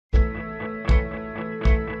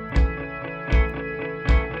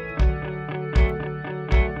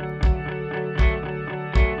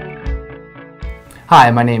Hi,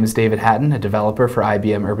 my name is David Hatton, a developer for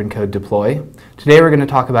IBM Urbancode Deploy. Today we're going to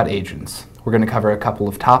talk about agents. We're going to cover a couple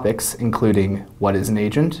of topics, including what is an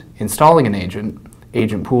agent, installing an agent,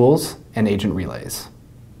 agent pools, and agent relays.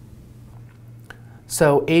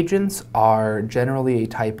 So agents are generally a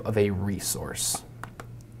type of a resource.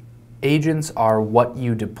 Agents are what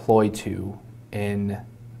you deploy to in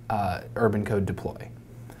Urbancode Deploy.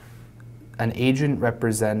 An agent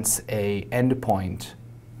represents an endpoint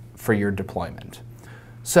for your deployment.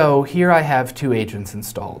 So here I have two agents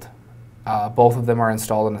installed. Both of them are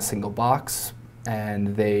installed in a single box,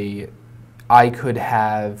 and I could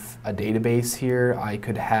have a database here, I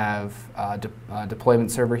could have a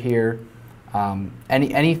deployment server here.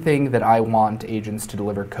 Anything that I want agents to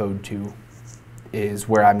deliver code to is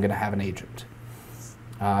where I'm going to have an agent.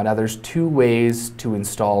 Now there's two ways to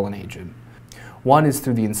install an agent. One is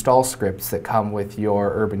through the install scripts that come with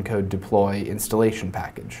your Urbancode Deploy installation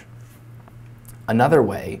package. Another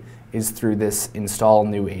way is through this Install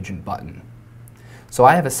New Agent button. So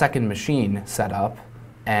I have a second machine set up,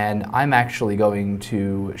 and I'm actually going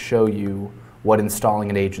to show you what installing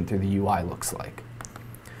an agent through the UI looks like.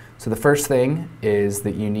 So the first thing is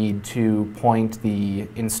that you need to point the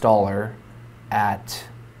installer at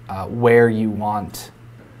where you want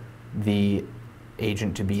the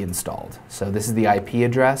agent to be installed. So this is the IP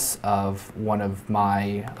address of one of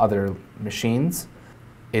my other machines.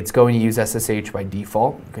 It's going to use SSH by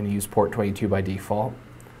default. You're going to use port 22 by default.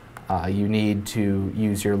 You need to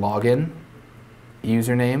use your login,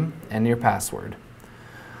 username, and your password.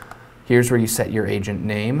 Here's where you set your agent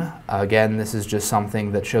name. Again, this is just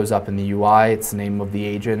something that shows up in the UI. It's the name of the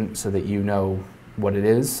agent so that you know what it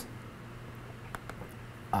is.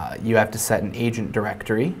 You have to set an agent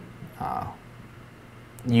directory.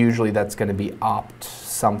 Usually that's going to be opt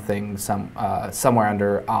something, somewhere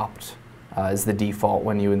under opt. Is the default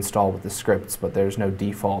when you install with the scripts, but there's no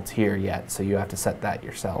default here yet, so you have to set that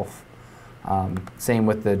yourself. Same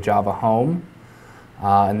with the Java home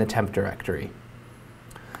and the temp directory.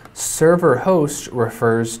 Server host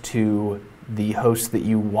refers to the host that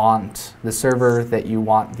you want, the server that you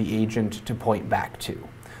want the agent to point back to.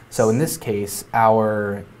 So in this case,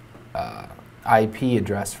 our IP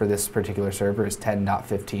address for this particular server is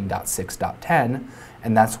 10.15.6.10,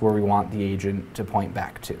 and that's where we want the agent to point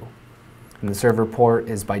back to. And the server port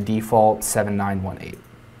is by default 7918.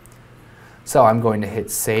 So I'm going to hit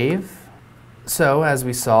save. So as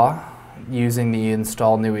we saw, using the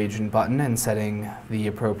install new agent button and setting the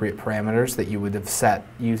appropriate parameters that you would have set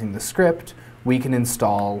using the script, we can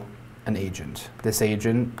install an agent. This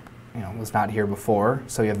agent was not here before,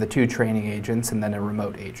 so you have the two training agents and then a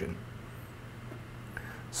remote agent.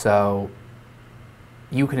 So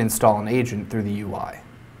you can install an agent through the UI.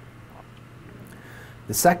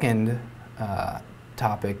 The second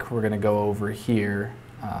topic we're going to go over here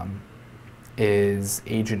is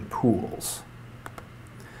agent pools.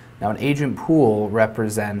 Now an agent pool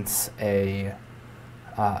represents a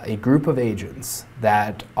group of agents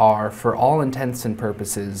that are, for all intents and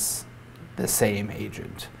purposes, the same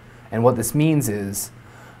agent. And what this means is,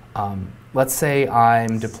 let's say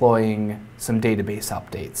I'm deploying some database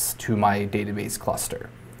updates to my database cluster.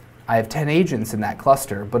 I have 10 agents in that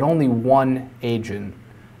cluster, but only one agent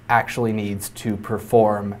actually needs to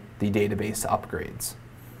perform the database upgrades.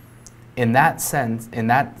 In that sense, in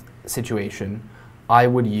that situation, I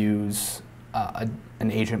would use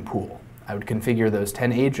an agent pool. I would configure those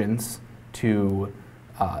 10 agents to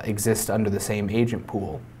exist under the same agent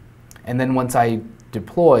pool. And then once I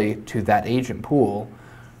deploy to that agent pool,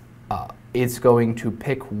 it's going to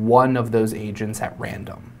pick one of those agents at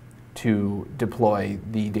random to deploy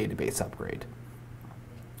the database upgrade.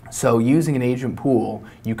 So using an agent pool,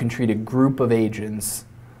 you can treat a group of agents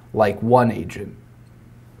like one agent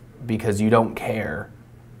because you don't care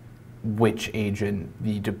which agent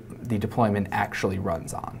the deployment actually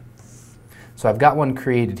runs on. So I've got one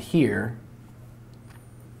created here,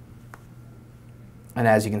 and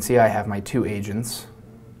as you can see, I have my two agents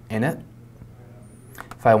in it.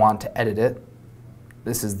 If I want to edit it,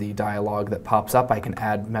 this is the dialog that pops up. I can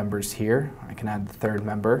add members here. I can add the third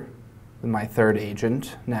member, my third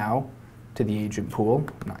agent now, to the agent pool.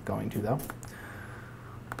 I'm not going to though.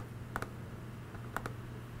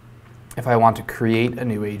 If I want to create a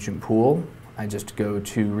new agent pool, I just go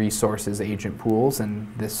to Resources Agent Pools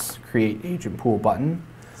and this Create Agent Pool button.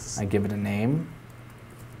 I give it a name.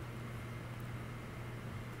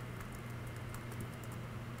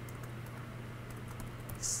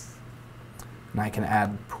 And I can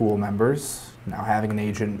add pool members. Now having an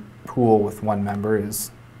agent pool with one member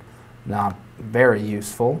is not very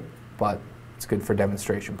useful, but it's good for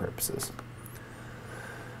demonstration purposes.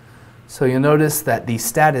 So you'll notice that the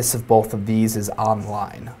status of both of these is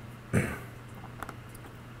online.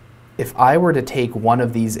 If I were to take one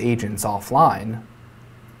of these agents offline,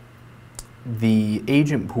 the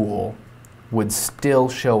agent pool would still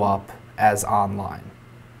show up as online.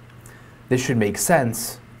 This should make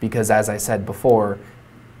sense because, as I said before,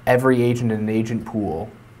 every agent in an agent pool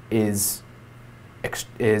is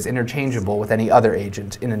interchangeable with any other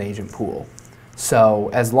agent in an agent pool. So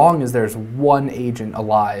as long as there's one agent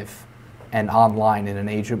alive and online in an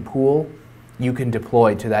agent pool, you can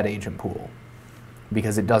deploy to that agent pool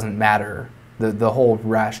because it doesn't matter. The whole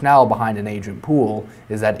rationale behind an agent pool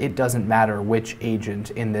is that it doesn't matter which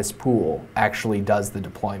agent in this pool actually does the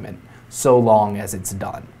deployment, so long as it's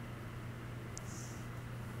done.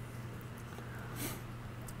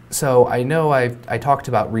 So I know I talked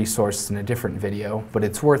about resources in a different video, but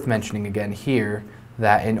it's worth mentioning again here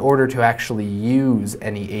that in order to actually use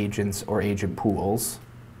any agents or agent pools,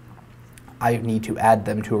 I need to add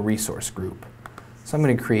them to a resource group. So I'm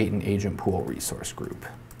going to create an agent pool resource group.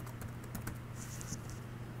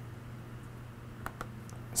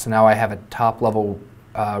 So now I have a top-level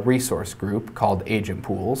resource group called agent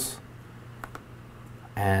pools,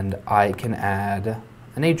 and I can add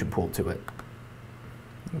an agent pool to it.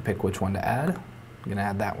 Pick which one to add. I'm going to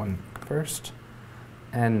add that one first.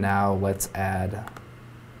 And now let's add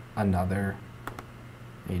another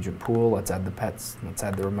agent pool. Let's add the pets. Let's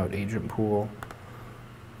add the remote agent pool.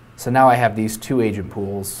 So now I have these two agent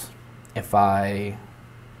pools. If I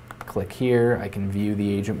click here, I can view the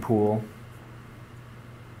agent pool.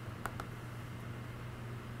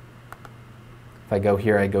 If I go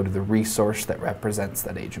here, I go to the resource that represents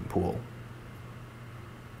that agent pool.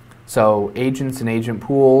 So agents and agent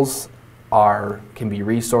pools can be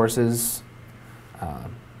resources,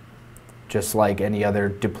 just like any other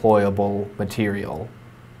deployable material.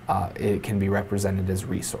 It can be represented as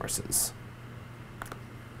resources.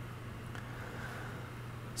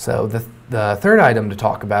 So the third item to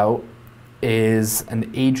talk about is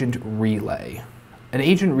an agent relay. An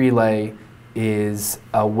agent relay is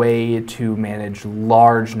a way to manage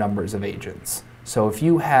large numbers of agents. So if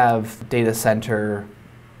you have a data center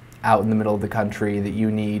out in the middle of the country that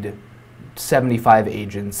you need 75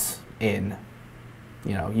 agents in,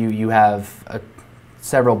 you have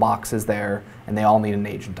several boxes there and they all need an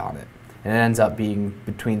agent on it. And it ends up being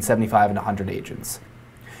between 75 and 100 agents.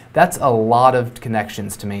 That's a lot of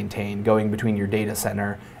connections to maintain going between your data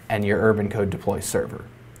center and your Urbancode Deploy server.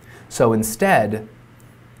 So instead,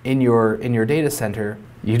 in your data center,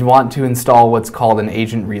 you'd want to install what's called an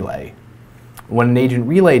agent relay. What an agent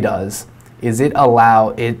relay does is it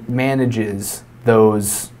manages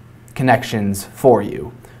those connections for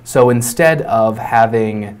you. So instead of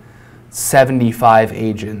having 75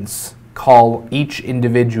 agents each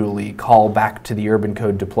individually call back to the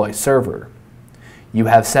Urbancode Deploy server, you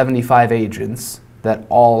have 75 agents that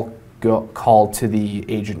all call to the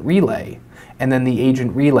agent relay, and then the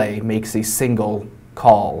agent relay makes a single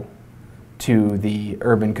call to the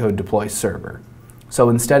Urbancode Deploy server. So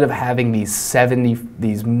instead of having these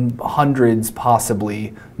hundreds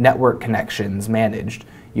possibly network connections managed,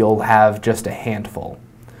 you'll have just a handful.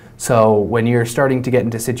 So when you're starting to get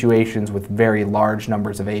into situations with very large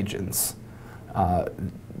numbers of agents,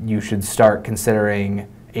 you should start considering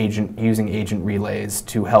using agent relays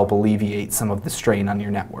to help alleviate some of the strain on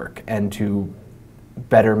your network and to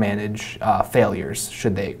better manage failures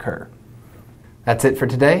should they occur. That's it for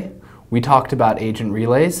today. We talked about agent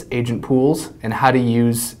relays, agent pools, and how to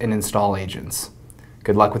use and install agents.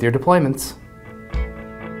 Good luck with your deployments.